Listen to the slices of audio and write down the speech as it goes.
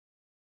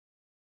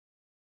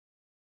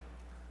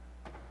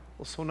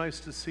Well, so nice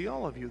to see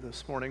all of you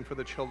this morning for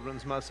the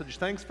children's message.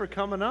 Thanks for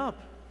coming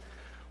up.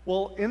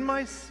 Well, in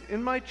my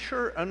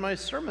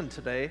sermon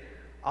today,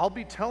 I'll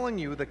be telling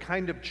you the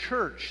kind of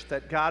church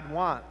that God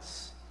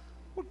wants.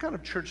 What kind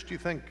of church do you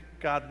think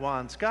God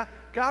wants?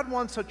 God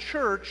wants a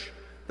church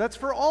that's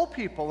for all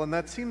people, and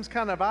that seems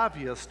kind of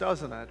obvious,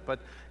 doesn't it?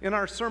 But in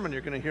our sermon, you're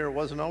going to hear it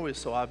wasn't always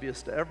so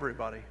obvious to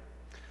everybody.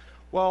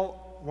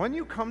 Well, when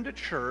you come to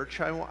church,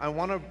 I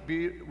want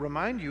to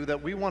remind you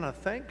that we want to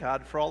thank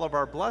God for all of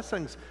our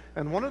blessings.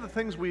 And one of the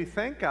things we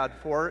thank God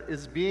for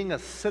is being a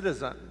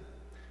citizen.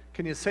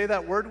 Can you say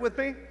that word with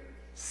me?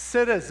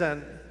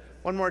 Citizen.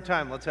 One more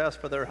time, let's ask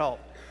for their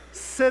help.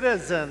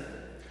 Citizen.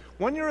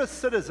 When you're a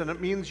citizen, it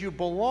means you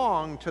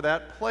belong to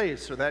that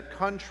place or that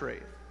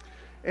country.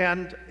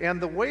 And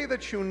the way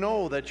that you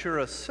know that you're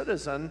a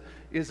citizen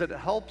is it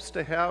helps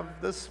to have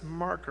this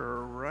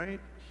marker right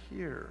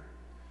here.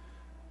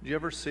 Do you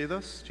ever see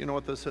this? Do you know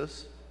what this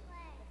is?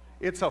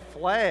 It's a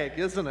flag,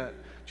 isn't it?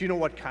 Do you know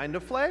what kind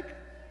of flag?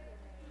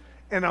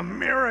 An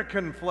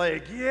American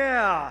flag,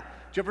 yeah.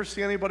 Do you ever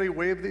see anybody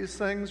wave these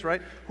things,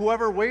 right?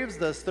 Whoever waves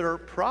this, they're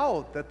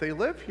proud that they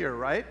live here,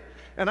 right?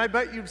 And I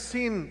bet you've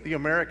seen the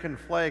American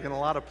flag in a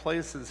lot of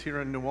places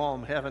here in New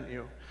Ulm, haven't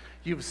you?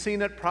 You've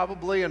seen it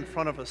probably in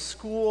front of a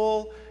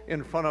school,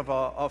 in front of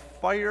a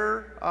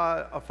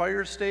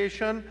fire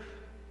station.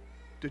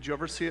 Did you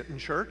ever see it in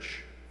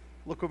church?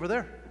 Look over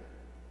there.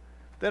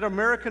 That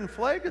American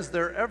flag is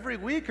there every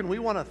week, and we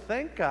want to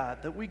thank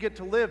God that we get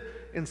to live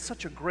in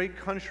such a great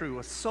country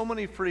with so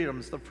many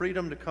freedoms, the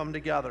freedom to come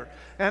together.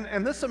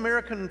 And this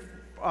American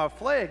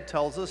flag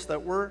tells us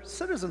that we're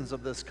citizens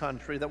of this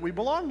country, that we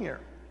belong here.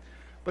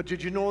 But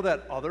did you know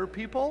that other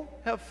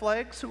people have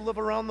flags who live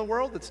around the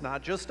world? It's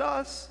not just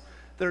us.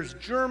 There's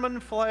German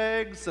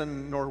flags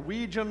and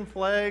Norwegian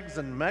flags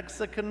and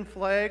Mexican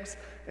flags,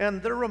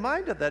 and they're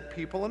reminded that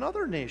people in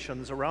other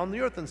nations around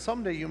the earth, and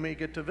someday you may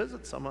get to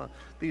visit some of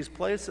these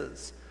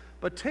places.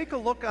 But take a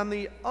look on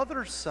the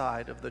other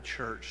side of the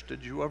church.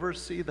 Did you ever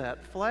see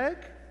that flag?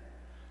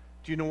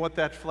 Do you know what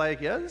that flag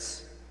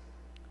is?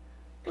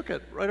 Look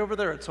at right over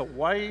there. It's a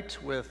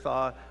white with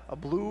a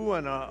blue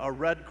and a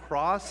red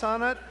cross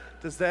on it.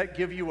 Does that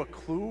give you a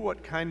clue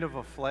what kind of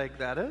a flag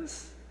that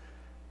is?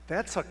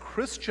 That's a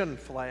Christian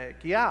flag,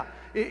 yeah.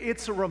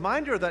 It's a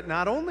reminder that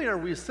not only are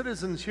we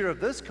citizens here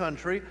of this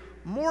country,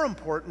 more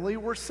importantly,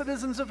 we're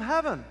citizens of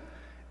heaven.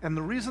 And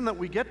the reason that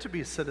we get to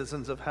be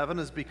citizens of heaven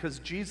is because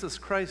Jesus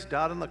Christ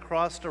died on the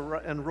cross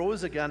and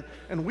rose again,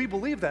 and we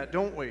believe that,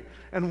 don't we?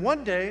 And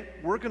one day,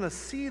 we're going to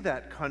see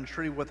that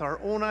country with our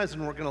own eyes,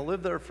 and we're going to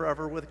live there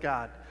forever with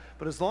God.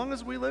 But as long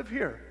as we live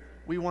here,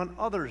 we want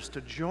others to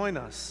join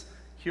us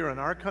here in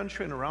our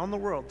country and around the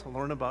world to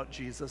learn about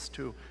Jesus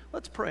too.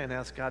 Let's pray and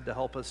ask God to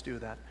help us do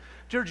that.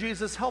 Dear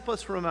Jesus, help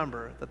us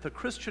remember that the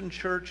Christian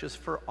church is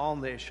for all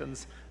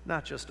nations,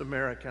 not just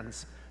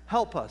Americans.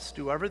 Help us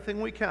do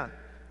everything we can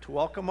to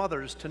welcome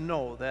others to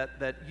know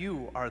that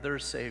you are their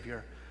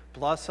Savior.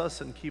 Bless us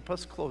and keep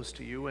us close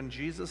to you. In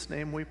Jesus'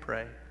 name we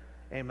pray.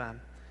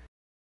 Amen.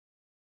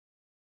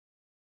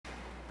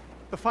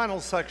 The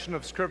final section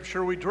of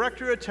Scripture we direct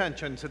your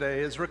attention today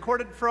is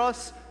recorded for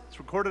us. It's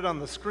recorded on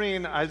the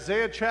screen,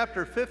 Isaiah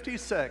chapter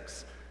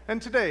 56.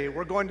 And today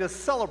we're going to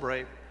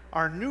celebrate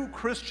our new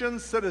Christian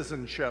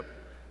citizenship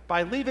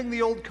by leaving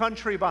the old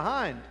country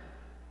behind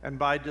and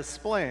by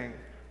displaying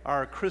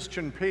our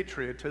Christian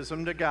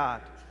patriotism to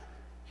God.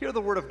 Hear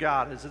the word of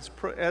God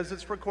as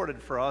it's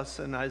recorded for us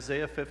in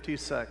Isaiah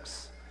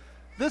 56.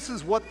 This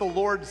is what the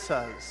Lord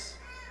says: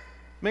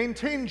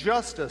 maintain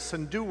justice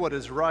and do what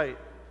is right,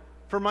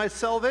 for my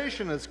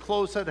salvation is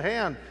close at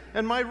hand,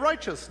 and my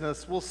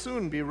righteousness will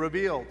soon be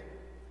revealed.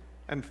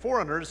 And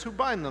foreigners who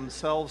bind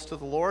themselves to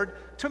the Lord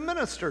to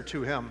minister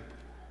to him,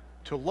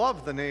 to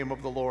love the name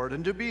of the Lord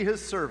and to be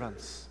his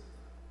servants.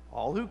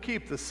 All who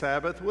keep the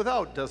Sabbath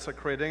without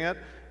desecrating it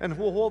and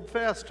who hold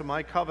fast to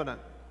my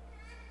covenant.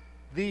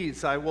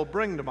 These I will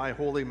bring to my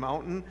holy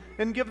mountain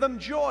and give them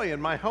joy in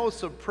my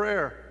house of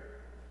prayer.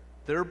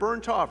 Their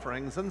burnt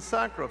offerings and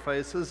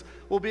sacrifices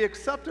will be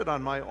accepted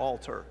on my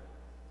altar.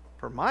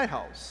 For my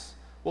house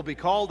will be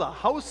called a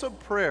house of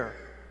prayer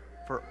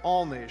for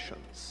all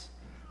nations.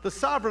 The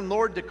sovereign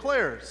Lord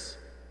declares,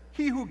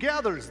 he who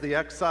gathers the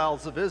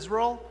exiles of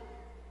Israel,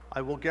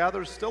 I will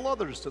gather still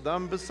others to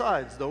them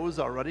besides those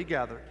already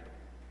gathered.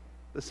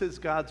 This is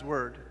God's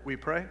word, we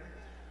pray.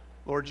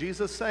 Lord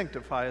Jesus,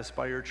 sanctify us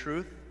by your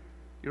truth.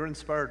 Your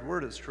inspired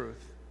word is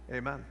truth.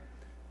 Amen.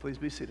 Please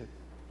be seated.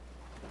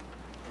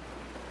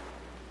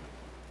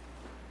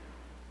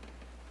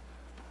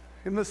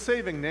 In the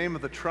saving name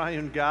of the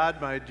triune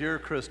God, my dear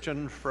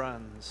Christian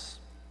friends,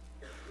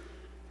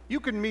 you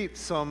can meet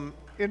some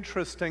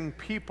interesting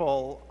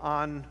people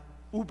on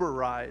Uber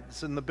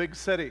rides in the big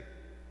city.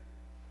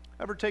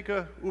 Ever take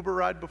a Uber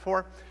ride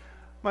before?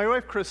 My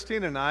wife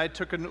Christine and I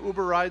took an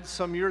Uber ride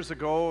some years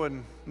ago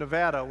in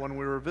Nevada when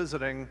we were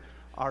visiting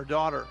our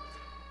daughter.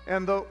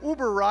 And the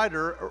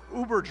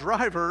Uber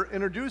driver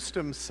introduced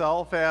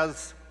himself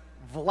as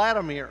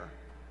Vladimir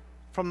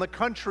from the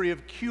country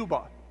of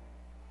Cuba.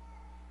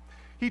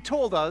 He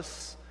told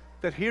us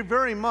that he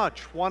very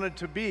much wanted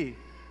to be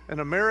an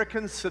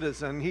American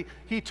citizen.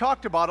 He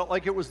talked about it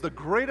like it was the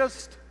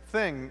greatest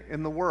thing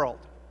in the world.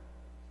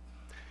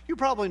 You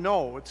probably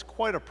know it's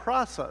quite a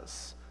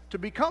process to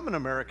become an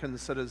American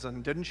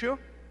citizen, didn't you?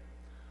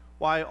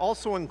 Why,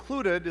 also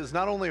included is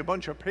not only a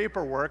bunch of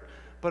paperwork,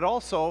 but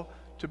also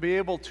to be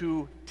able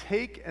to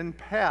take and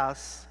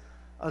pass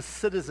a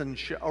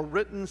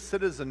written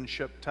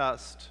citizenship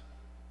test.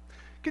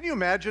 Can you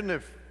imagine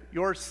if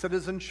your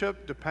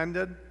citizenship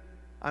depended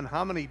on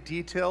how many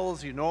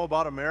details you know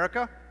about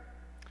America?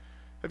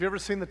 Have you ever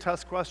seen the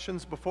test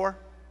questions before?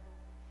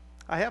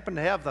 I happen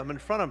to have them in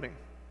front of me.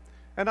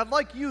 And I'd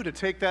like you to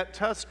take that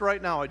test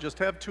right now. I just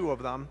have 2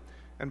 of them.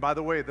 And by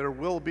the way, there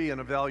will be an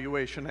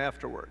evaluation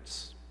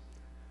afterwards.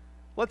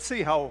 Let's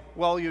see how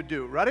well you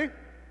do. Ready?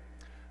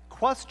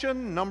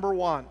 Question number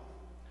 1.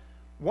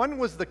 When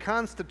was the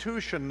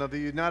Constitution of the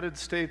United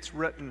States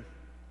written?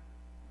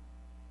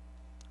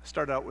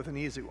 Start out with an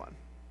easy one.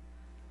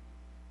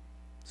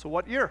 So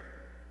what year?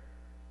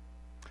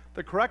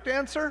 The correct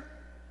answer?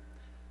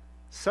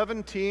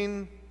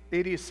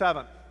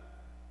 1787.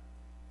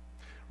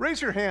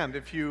 Raise your hand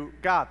if you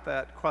got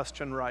that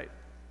question right.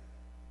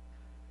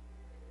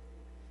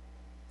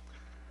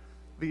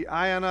 The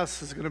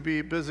INS is going to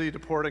be busy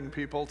deporting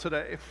people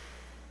today.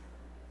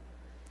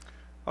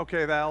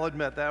 Okay, I'll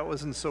admit that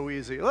wasn't so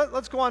easy.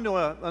 Let's go on to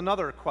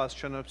another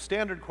question, a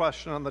standard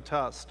question on the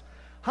test.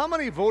 How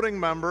many voting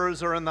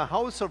members are in the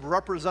House of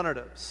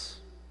Representatives?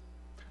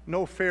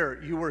 No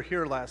fair, you were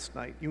here last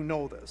night. You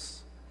know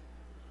this.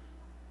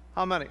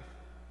 How many?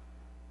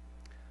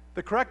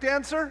 The correct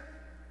answer?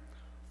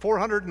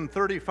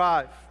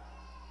 435.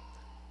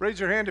 Raise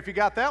your hand if you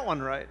got that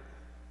one right.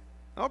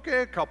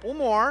 Okay, a couple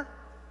more,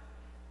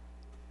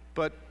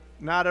 but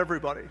not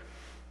everybody.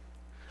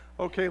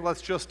 Okay,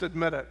 let's just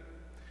admit it.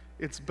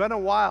 It's been a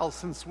while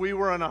since we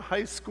were in a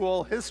high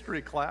school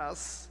history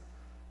class,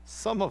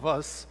 some of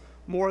us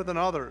more than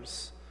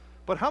others.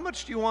 But how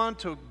much do you want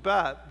to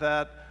bet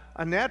that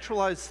a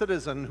naturalized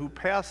citizen who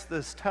passed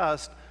this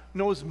test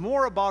knows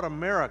more about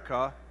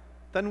America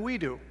than we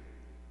do?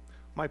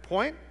 My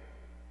point?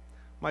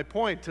 My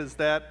point is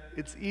that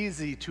it's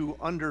easy to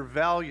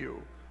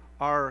undervalue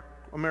our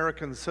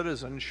American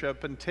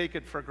citizenship and take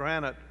it for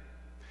granted.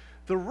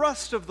 The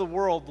rest of the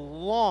world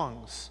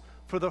longs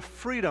for the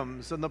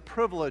freedoms and the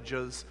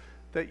privileges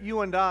that you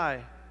and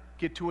I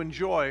get to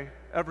enjoy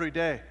every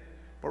day.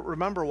 But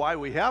remember why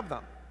we have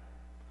them.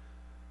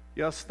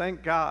 Yes,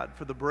 thank God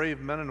for the brave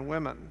men and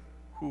women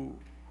who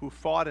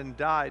fought and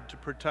died to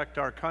protect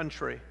our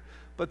country.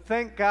 But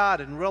thank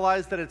God and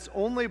realize that it's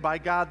only by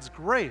God's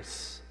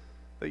grace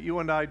that you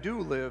and I do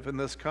live in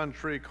this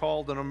country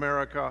called an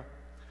America.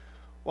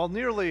 While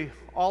nearly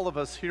all of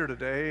us here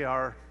today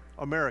are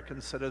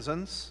American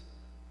citizens,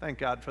 thank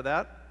God for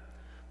that.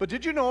 But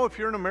did you know if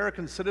you're an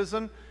American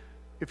citizen,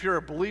 if you're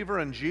a believer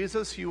in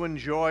Jesus, you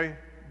enjoy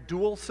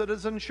dual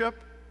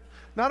citizenship?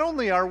 Not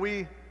only are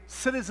we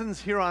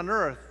citizens here on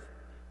earth,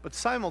 but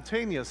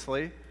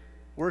simultaneously,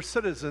 we're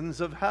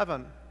citizens of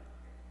heaven,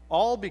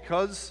 all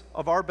because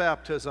of our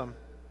baptism.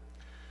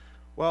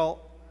 Well,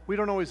 we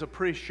don't always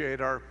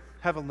appreciate our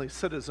heavenly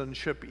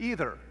citizenship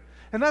either.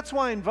 And that's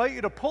why I invite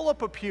you to pull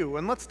up a pew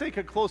and let's take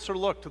a closer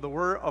look to the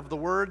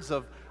words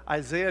of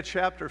Isaiah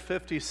chapter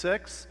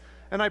 56.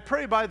 And I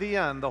pray by the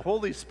end, the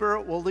Holy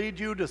Spirit will lead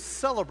you to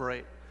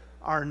celebrate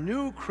our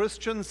new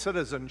Christian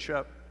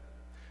citizenship.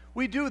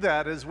 We do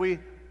that as we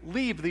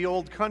leave the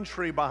old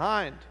country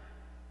behind.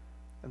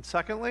 And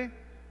secondly,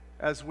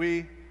 as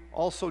we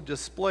also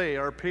display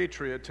our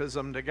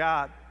patriotism to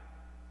God.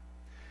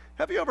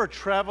 Have you ever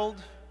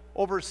traveled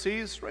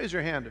overseas? Raise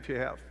your hand if you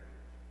have.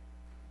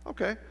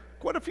 Okay,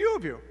 quite a few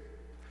of you.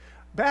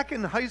 Back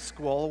in high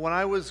school, when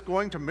I was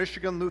going to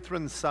Michigan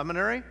Lutheran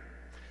Seminary,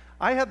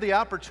 I had the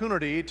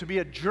opportunity to be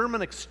a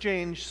German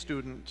exchange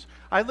student.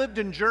 I lived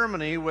in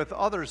Germany with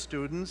other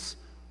students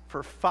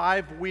for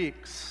 5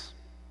 weeks.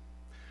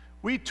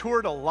 We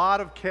toured a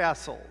lot of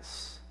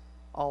castles,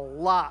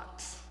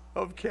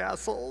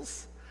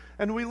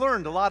 and we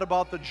learned a lot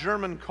about the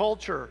German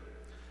culture.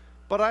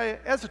 But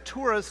as a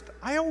tourist,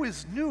 I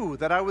always knew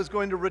that I was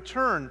going to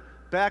return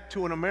back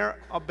to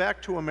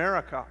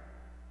America.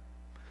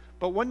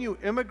 But when you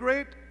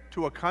immigrate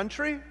to a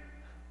country,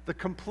 the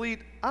complete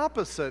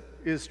opposite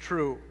is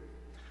true.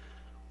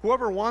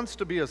 Whoever wants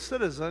to be a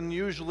citizen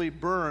usually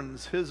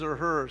burns his or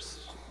her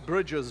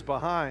bridges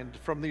behind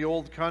from the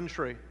old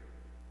country.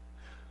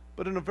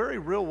 But in a very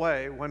real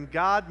way, when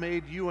God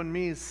made you and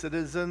me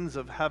citizens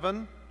of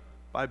heaven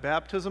by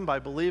baptism, by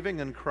believing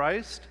in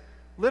Christ,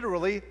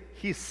 literally,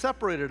 He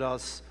separated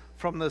us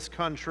from this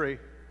country.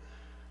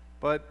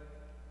 But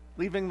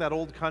leaving that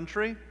old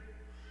country,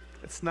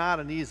 it's not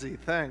an easy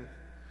thing.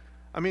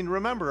 I mean,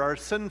 remember, our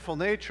sinful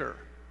nature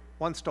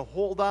wants to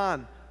hold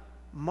on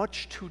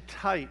much too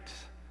tight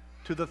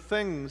to the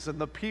things and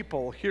the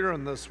people here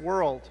in this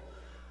world.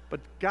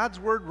 But God's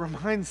Word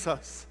reminds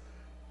us,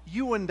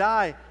 you and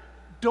I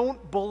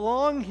don't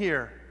belong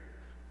here.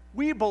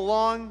 We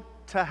belong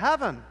to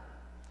heaven.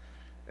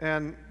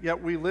 And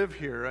yet we live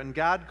here, and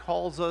God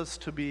calls us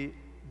to be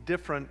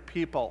different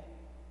people.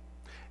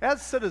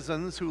 As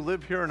citizens who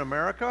live here in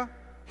America,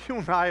 you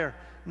and I are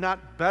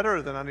not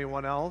better than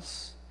anyone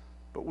else,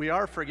 but we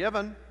are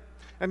forgiven.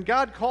 And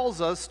God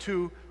calls us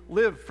to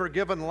live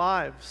forgiven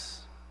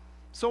lives.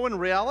 So in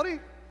reality,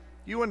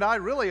 you and I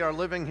really are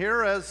living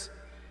here as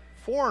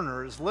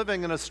foreigners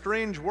living in a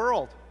strange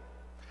world.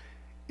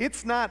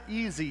 It's not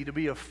easy to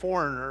be a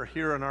foreigner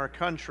here in our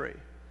country.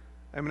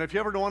 I mean, if you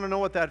ever want to know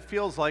what that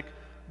feels like,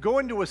 go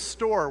into a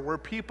store where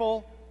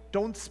people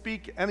don't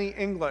speak any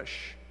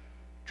English.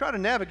 Try to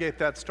navigate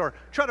that store.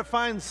 Try to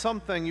find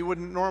something you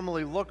wouldn't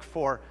normally look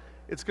for.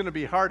 It's going to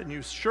be hard, and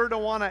you sure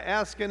don't want to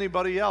ask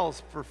anybody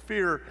else for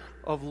fear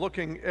of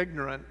looking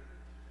ignorant.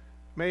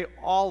 May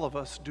all of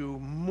us do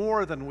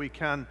more than we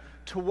can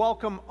to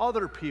welcome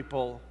other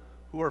people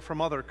who are from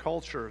other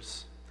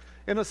cultures.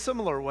 In a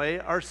similar way,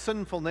 our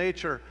sinful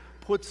nature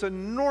puts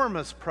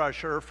enormous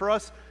pressure for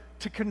us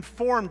to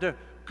conform, to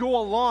go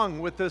along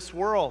with this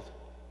world.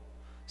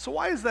 So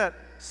why is that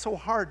so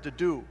hard to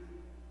do?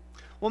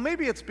 Well,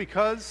 maybe it's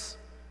because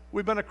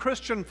we've been a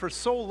Christian for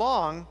so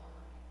long,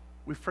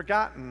 we've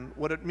forgotten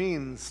what it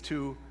means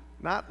to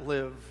not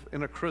live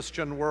in a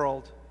Christian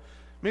world.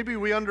 Maybe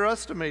we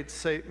underestimate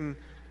Satan.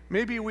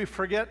 Maybe we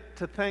forget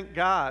to thank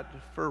God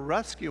for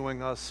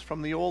rescuing us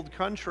from the old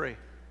country.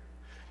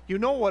 You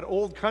know what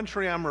old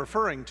country I'm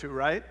referring to,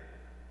 right?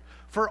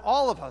 For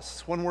all of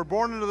us, when we're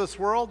born into this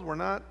world, we're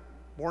not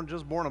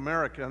born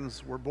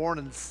Americans. We're born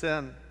in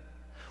sin.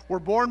 We're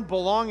born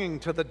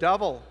belonging to the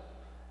devil.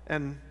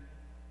 And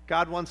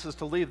God wants us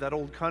to leave that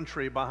old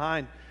country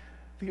behind.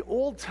 The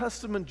Old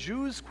Testament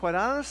Jews, quite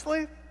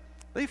honestly,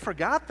 they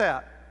forgot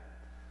that.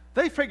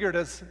 They figured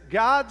as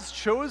God's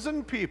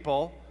chosen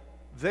people,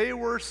 they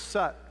were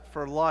set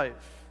for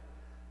life,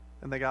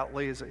 and they got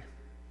lazy.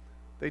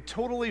 They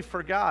totally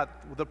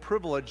forgot the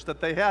privilege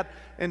that they had.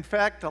 In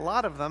fact, a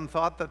lot of them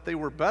thought that they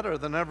were better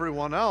than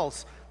everyone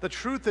else. The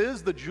truth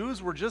is, the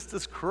Jews were just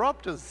as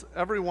corrupt as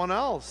everyone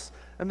else,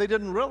 and they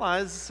didn't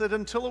realize it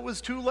until it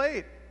was too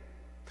late.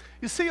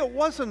 You see, it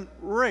wasn't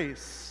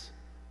race,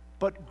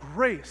 but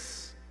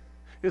grace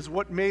is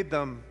what made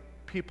them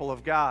people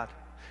of God.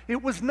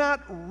 It was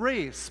not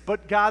race,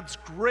 but God's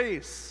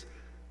grace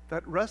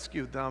that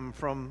rescued them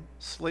from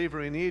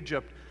slavery in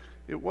Egypt.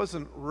 It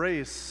wasn't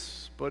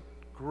race, but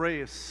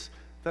grace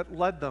that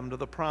led them to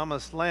the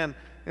promised land.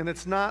 And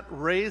it's not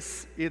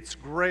race, it's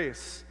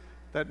grace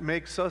that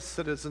makes us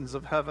citizens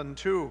of heaven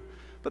too.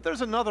 But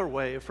there's another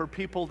way for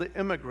people to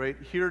immigrate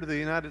here to the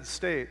United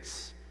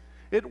States.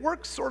 It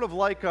works sort of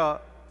like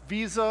a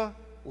visa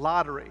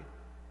lottery.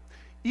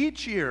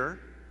 Each year,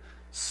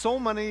 so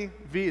many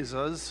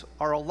visas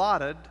are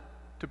allotted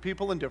to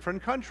people in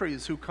different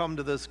countries who come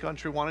to this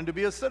country wanting to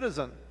be a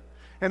citizen.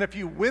 And if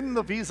you win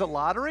the visa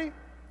lottery,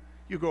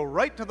 you go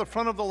right to the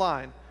front of the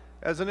line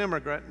as an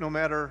immigrant, no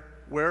matter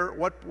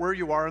where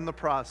you are in the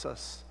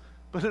process.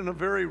 But in a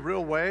very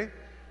real way,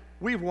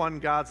 we've won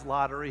God's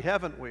lottery,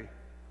 haven't we?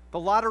 The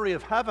lottery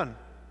of heaven.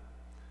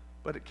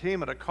 But it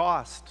came at a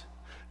cost.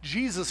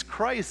 Jesus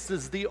Christ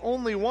is the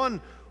only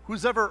one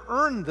who's ever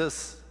earned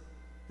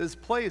his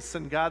place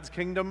in God's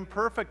kingdom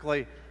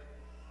perfectly.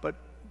 But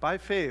by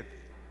faith,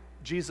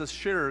 Jesus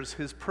shares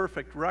his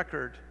perfect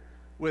record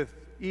with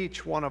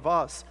each one of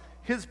us.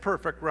 His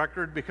perfect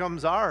record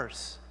becomes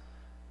ours.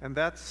 And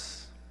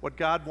that's what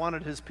God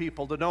wanted his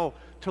people to know,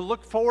 to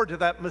look forward to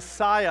that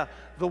Messiah,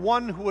 the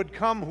one who would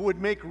come, who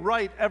would make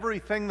right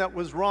everything that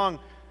was wrong.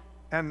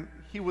 And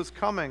he was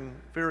coming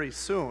very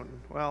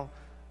soon. Well,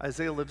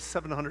 Isaiah lived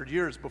 700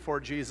 years before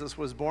Jesus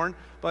was born,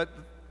 but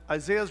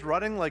Isaiah's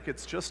running like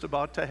it's just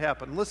about to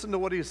happen. Listen to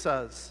what he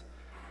says.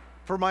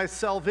 For my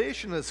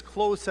salvation is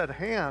close at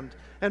hand,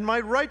 and my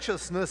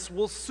righteousness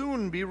will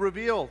soon be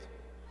revealed.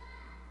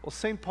 Well,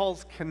 St. Paul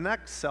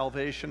connects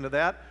salvation to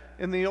that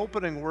in the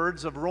opening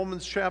words of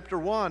Romans chapter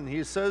 1.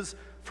 He says,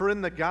 for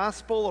in the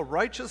gospel a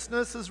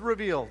righteousness is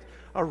revealed,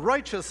 a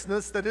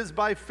righteousness that is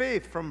by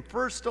faith from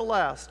first to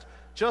last,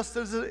 just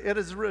as it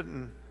is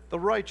written, the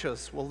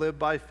righteous will live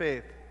by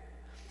faith.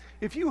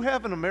 If you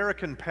have an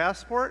American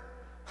passport,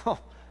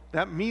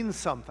 that means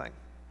something.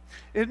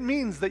 It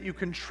means that you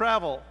can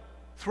travel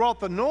throughout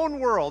the known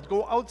world,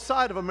 go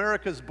outside of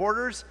America's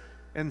borders,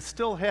 and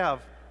still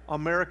have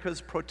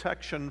America's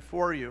protection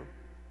for you.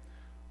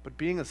 But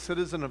being a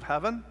citizen of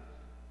heaven,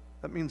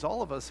 that means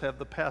all of us have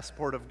the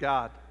passport of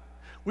God.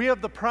 We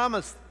have the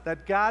promise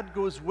that God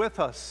goes with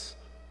us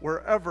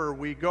wherever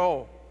we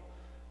go.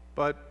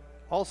 But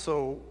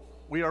also,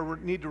 we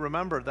need to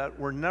remember that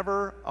we're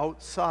never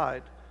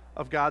outside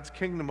of God's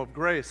kingdom of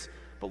grace.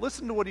 But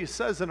listen to what he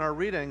says in our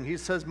reading. He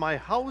says, my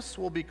house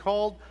will be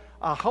called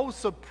a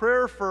house of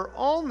prayer for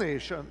all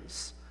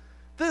nations.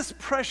 This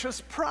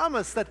precious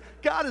promise that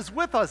God is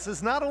with us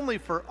is not only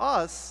for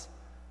us,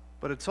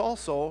 but it's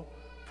also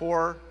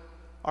for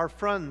our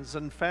friends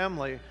and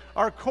family,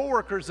 our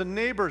coworkers and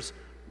neighbors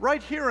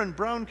right here in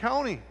Brown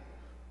County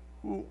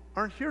who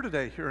aren't here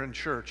today here in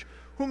church,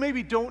 who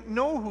maybe don't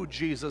know who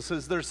Jesus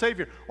is their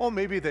Savior. Oh,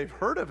 maybe they've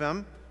heard of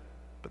him,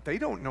 but they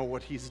don't know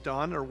what he's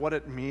done or what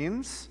it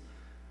means.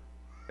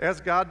 As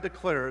God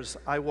declares,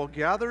 I will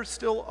gather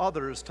still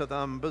others to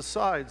them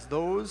besides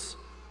those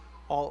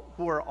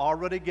who are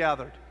already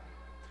gathered.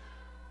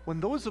 When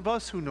those of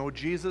us who know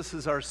Jesus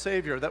is our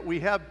Savior, that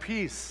we have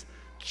peace,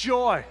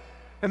 joy,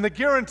 and the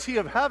guarantee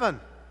of heaven,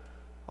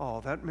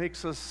 that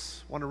makes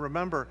us want to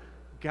remember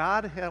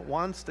God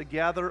wants to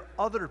gather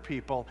other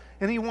people,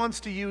 and He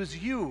wants to use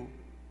you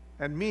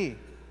and me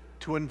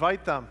to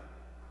invite them.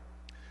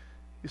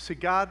 You see,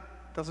 God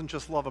doesn't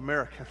just love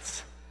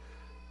Americans.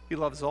 He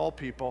loves all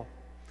people.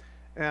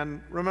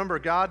 And remember,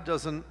 God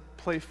doesn't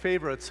play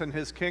favorites in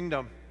His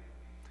kingdom,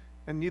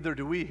 and neither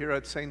do we here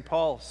at St.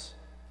 Paul's.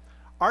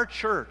 Our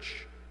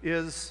church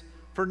is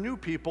for new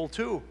people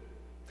too.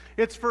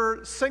 It's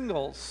for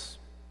singles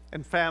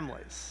and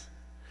families.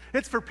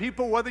 It's for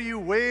people whether you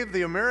wave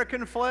the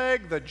American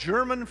flag, the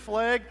German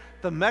flag,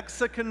 the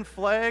Mexican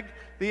flag,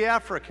 the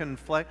African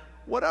flag,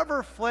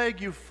 whatever flag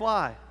you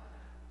fly.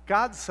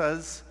 God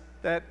says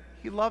that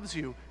He loves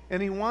you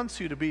and He wants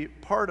you to be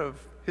part of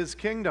His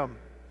kingdom.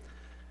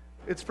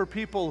 It's for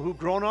people who've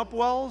grown up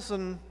WELS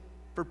and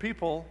for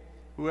people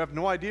who have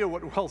no idea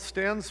what WELS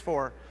stands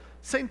for.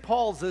 St.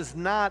 Paul's is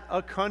not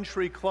a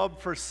country club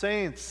for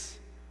saints.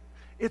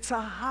 It's a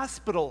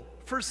hospital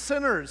for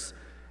sinners.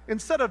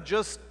 Instead of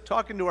just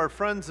talking to our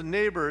friends and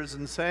neighbors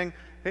and saying,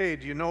 hey,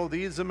 do you know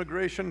these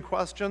immigration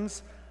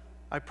questions?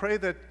 I pray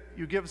that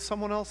you give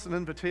someone else an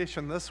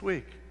invitation this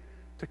week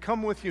to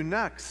come with you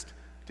next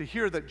to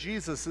hear that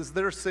Jesus is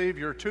their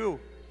Savior too.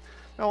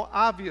 Now,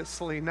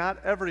 obviously, not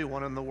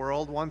everyone in the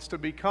world wants to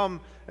become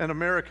an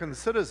American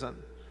citizen,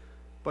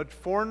 but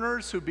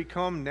foreigners who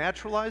become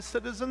naturalized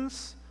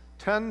citizens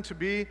tend to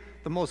be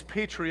the most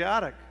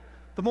patriotic,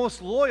 the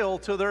most loyal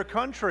to their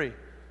country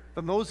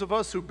than those of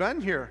us who've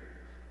been here.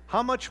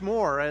 How much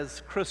more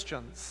as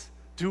Christians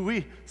do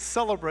we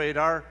celebrate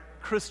our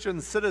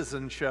Christian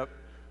citizenship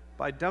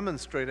by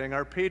demonstrating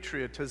our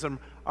patriotism,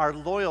 our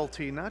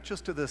loyalty, not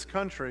just to this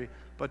country,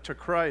 but to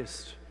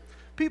Christ?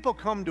 People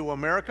come to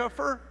America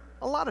for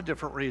a lot of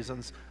different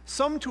reasons.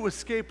 Some to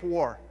escape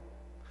war,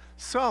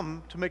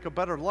 some to make a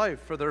better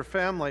life for their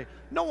family.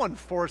 No one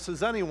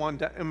forces anyone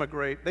to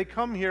immigrate. They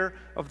come here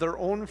of their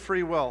own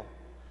free will.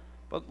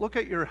 But look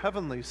at your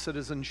heavenly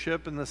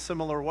citizenship in the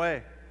similar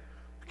way.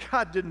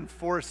 God didn't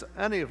force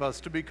any of us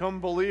to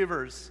become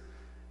believers.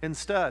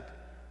 Instead,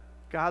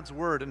 God's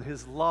word and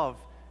His love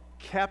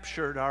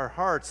captured our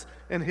hearts,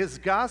 and His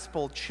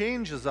gospel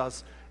changes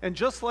us. And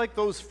just like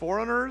those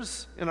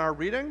foreigners in our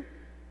reading,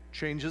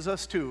 changes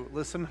us too.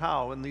 Listen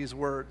how in these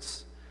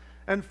words.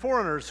 And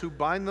foreigners who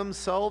bind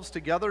themselves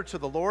together to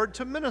the Lord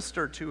to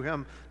minister to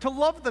Him, to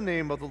love the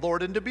name of the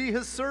Lord and to be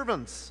His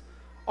servants.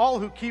 All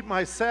who keep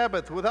my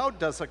Sabbath without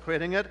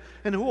desecrating it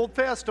and who hold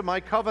fast to my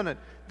covenant,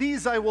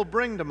 these I will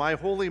bring to my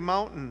holy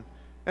mountain,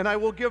 and I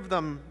will give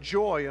them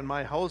joy in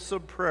my house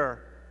of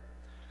prayer.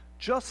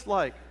 Just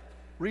like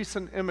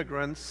recent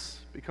immigrants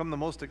become the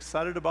most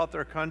excited about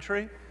their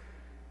country,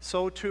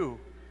 so too,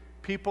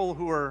 people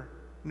who are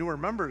newer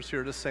members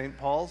here to St.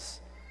 Paul's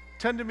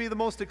tend to be the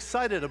most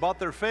excited about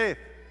their faith.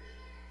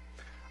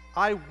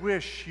 I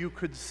wish you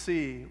could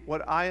see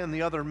what I and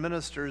the other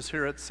ministers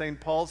here at St.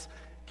 Paul's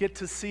get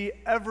to see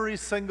every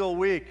single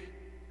week.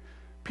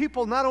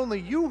 People, not only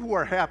you who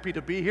are happy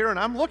to be here, and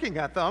I'm looking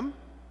at them,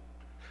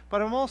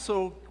 but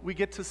we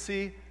get to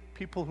see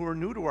people who are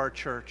new to our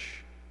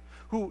church,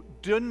 who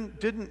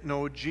didn't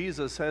know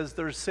Jesus as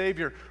their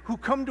Savior, who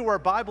come to our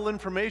Bible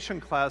information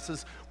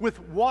classes with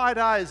wide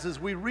eyes as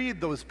we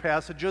read those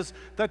passages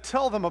that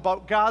tell them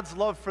about God's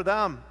love for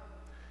them.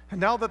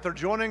 And now that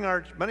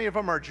many of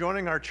them are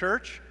joining our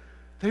church,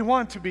 they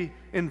want to be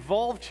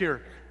involved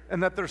here,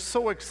 and that they're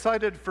so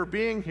excited for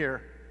being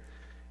here.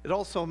 It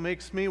also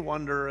makes me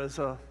wonder, as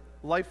a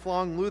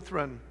lifelong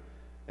Lutheran,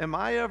 am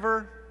I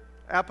ever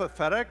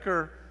apathetic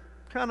or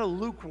kind of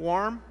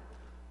lukewarm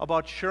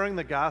about sharing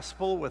the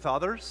gospel with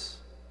others?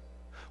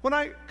 When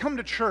I come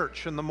to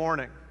church in the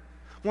morning,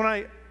 when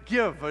I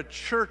give a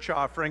church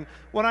offering,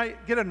 when I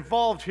get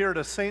involved here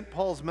to St.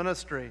 Paul's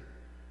ministry,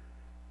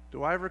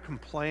 do I ever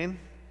complain?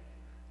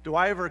 Do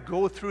I ever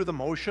go through the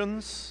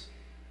motions?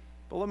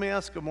 But let me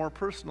ask a more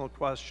personal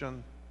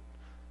question.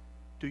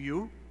 Do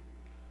you?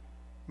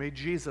 May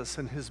Jesus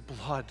in His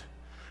blood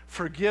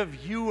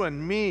forgive you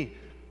and me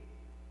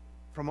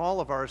from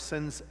all of our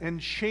sins and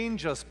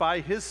change us by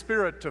His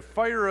Spirit to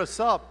fire us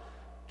up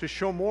to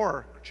show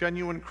more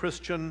genuine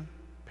Christian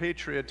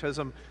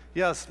patriotism.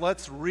 Yes,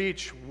 let's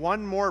reach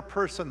one more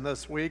person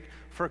this week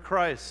for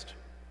Christ.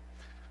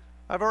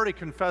 I've already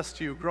confessed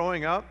to you,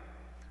 growing up,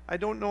 I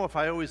don't know if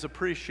I always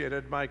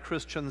appreciated my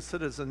Christian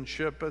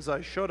citizenship as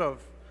I should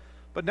have.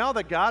 But now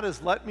that God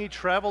has let me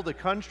travel to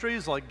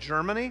countries like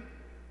Germany,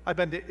 I've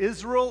been to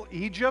Israel,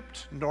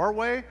 Egypt,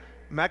 Norway,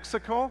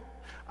 Mexico.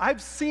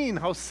 I've seen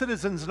how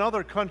citizens in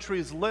other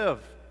countries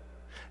live.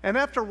 And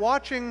after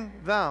watching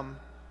them,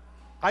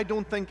 I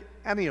don't think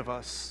any of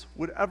us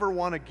would ever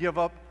want to give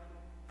up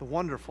the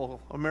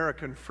wonderful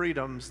American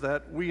freedoms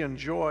that we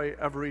enjoy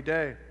every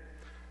day.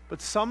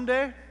 But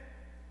someday,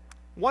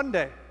 one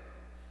day,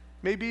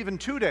 maybe even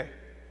today,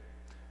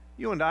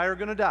 you and I are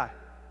going to die.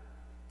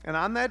 And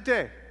on that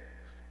day,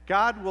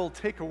 God will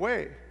take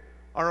away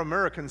our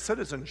American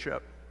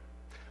citizenship.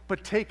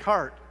 But take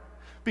heart,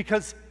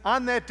 because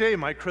on that day,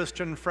 my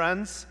Christian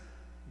friends,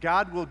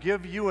 God will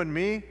give you and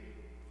me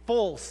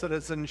full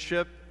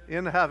citizenship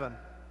in heaven.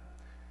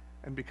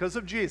 And because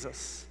of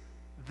Jesus,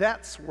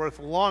 that's worth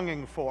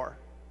longing for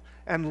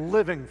and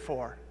living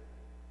for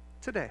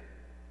today.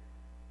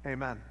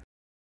 Amen.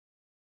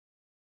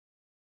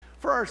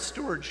 For our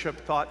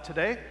stewardship thought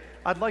today,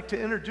 I'd like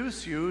to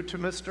introduce you to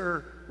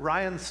Mr.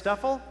 Ryan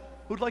Steffel,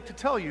 who'd like to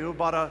tell you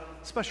about a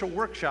special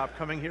workshop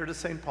coming here to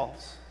St.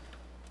 Paul's.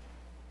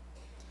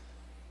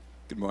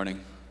 Good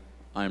morning.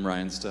 I'm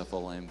Ryan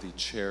Steffel. I'm the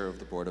chair of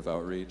the Board of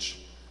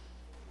Outreach.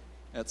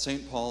 At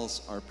St.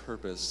 Paul's, our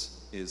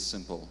purpose is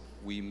simple.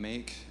 We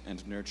make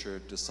and nurture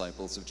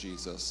disciples of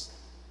Jesus.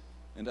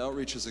 And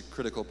outreach is a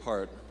critical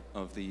part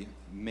of the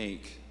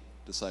make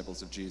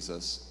disciples of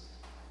Jesus.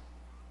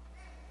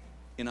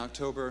 In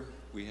October,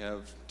 we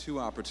have 2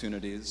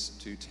 opportunities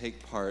to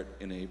take part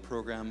in a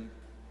program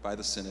by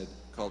the Synod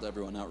called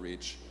Everyone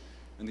Outreach.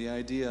 And the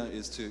idea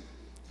is to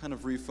kind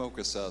of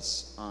refocus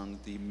us on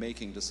the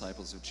making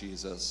disciples of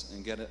Jesus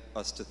and get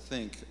us to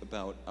think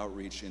about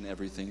outreach in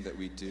everything that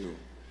we do.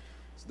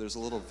 So there's a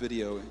little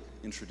video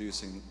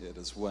introducing it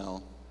as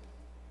well.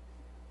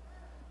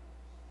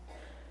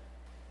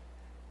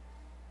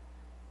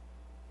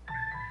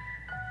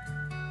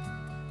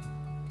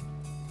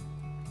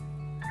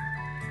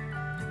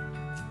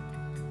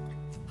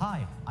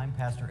 Hi, I'm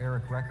Pastor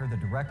Eric Recker, the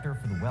Director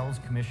for the Wells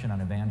Commission on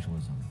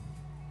Evangelism.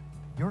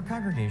 Your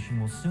congregation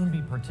will soon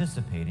be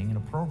participating in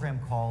a program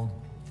called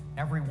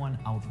Everyone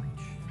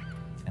Outreach,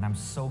 and I'm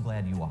so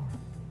glad you are.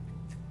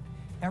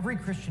 Every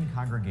Christian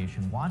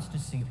congregation wants to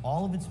see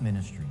all of its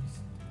ministries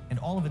and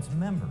all of its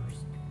members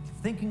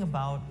thinking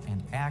about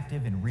and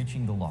active in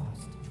reaching the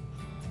lost.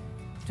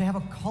 To have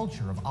a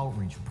culture of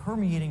outreach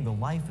permeating the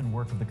life and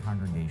work of the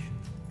congregation.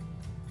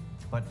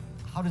 But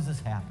how does this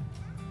happen?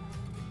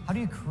 How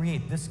do you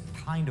create this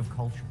kind of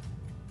culture?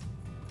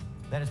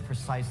 That is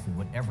precisely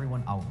what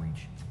Everyone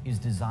Outreach is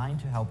designed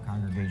to help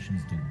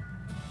congregations do.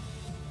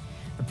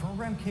 The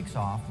program kicks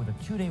off with a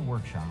 2-day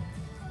workshop,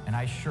 and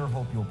I sure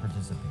hope you'll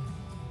participate.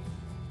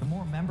 The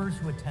more members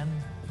who attend,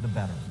 the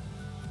better.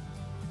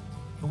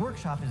 The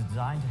workshop is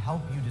designed to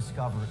help you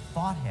discover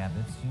thought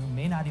habits you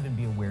may not even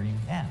be aware you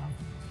have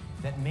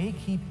that may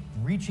keep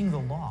reaching the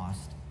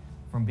lost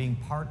from being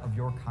part of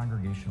your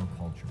congregational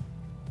culture.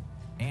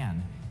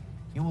 And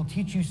it will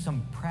teach you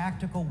some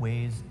practical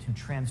ways to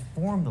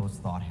transform those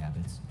thought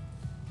habits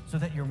so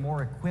that you're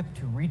more equipped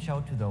to reach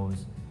out to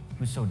those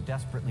who so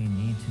desperately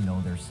need to know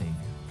their Savior.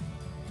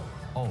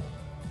 Oh,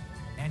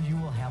 and you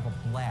will have a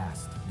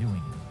blast doing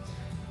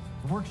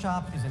it. The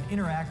workshop is an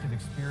interactive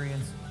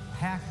experience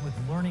packed with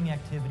learning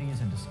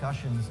activities and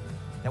discussions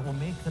that will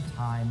make the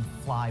time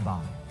fly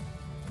by.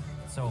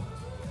 So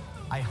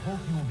I hope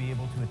you will be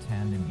able to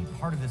attend and be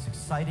part of this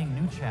exciting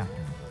new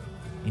chapter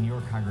in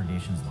your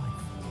congregation's life.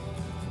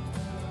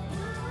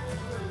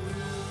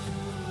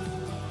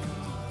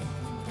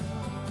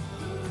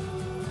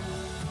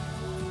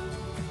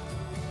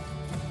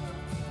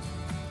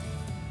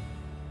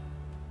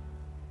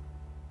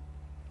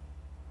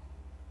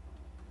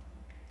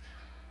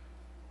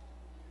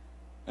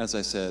 As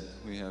I said,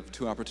 we have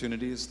 2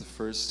 opportunities. The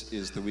first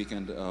is the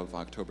weekend of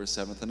October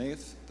 7th and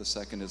 8th. The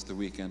second is the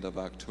weekend of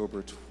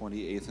October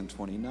 28th and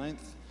 29th.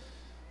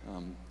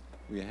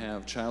 We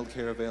have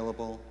childcare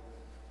available.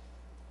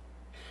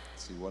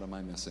 Let's see, what am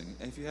I missing?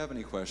 If you have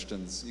any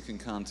questions, you can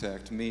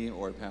contact me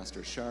or Pastor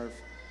Scharf.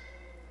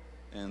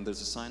 And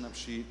there's a sign-up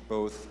sheet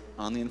both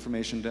on the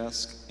information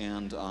desk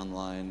and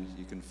online.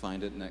 You can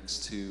find it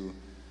next to,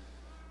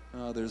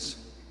 there's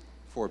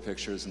 4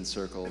 pictures in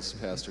circles.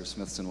 Pastor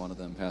Smith's in one of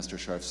them, Pastor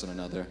Scharf's in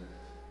another,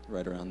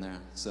 right around there.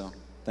 So,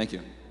 thank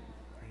you.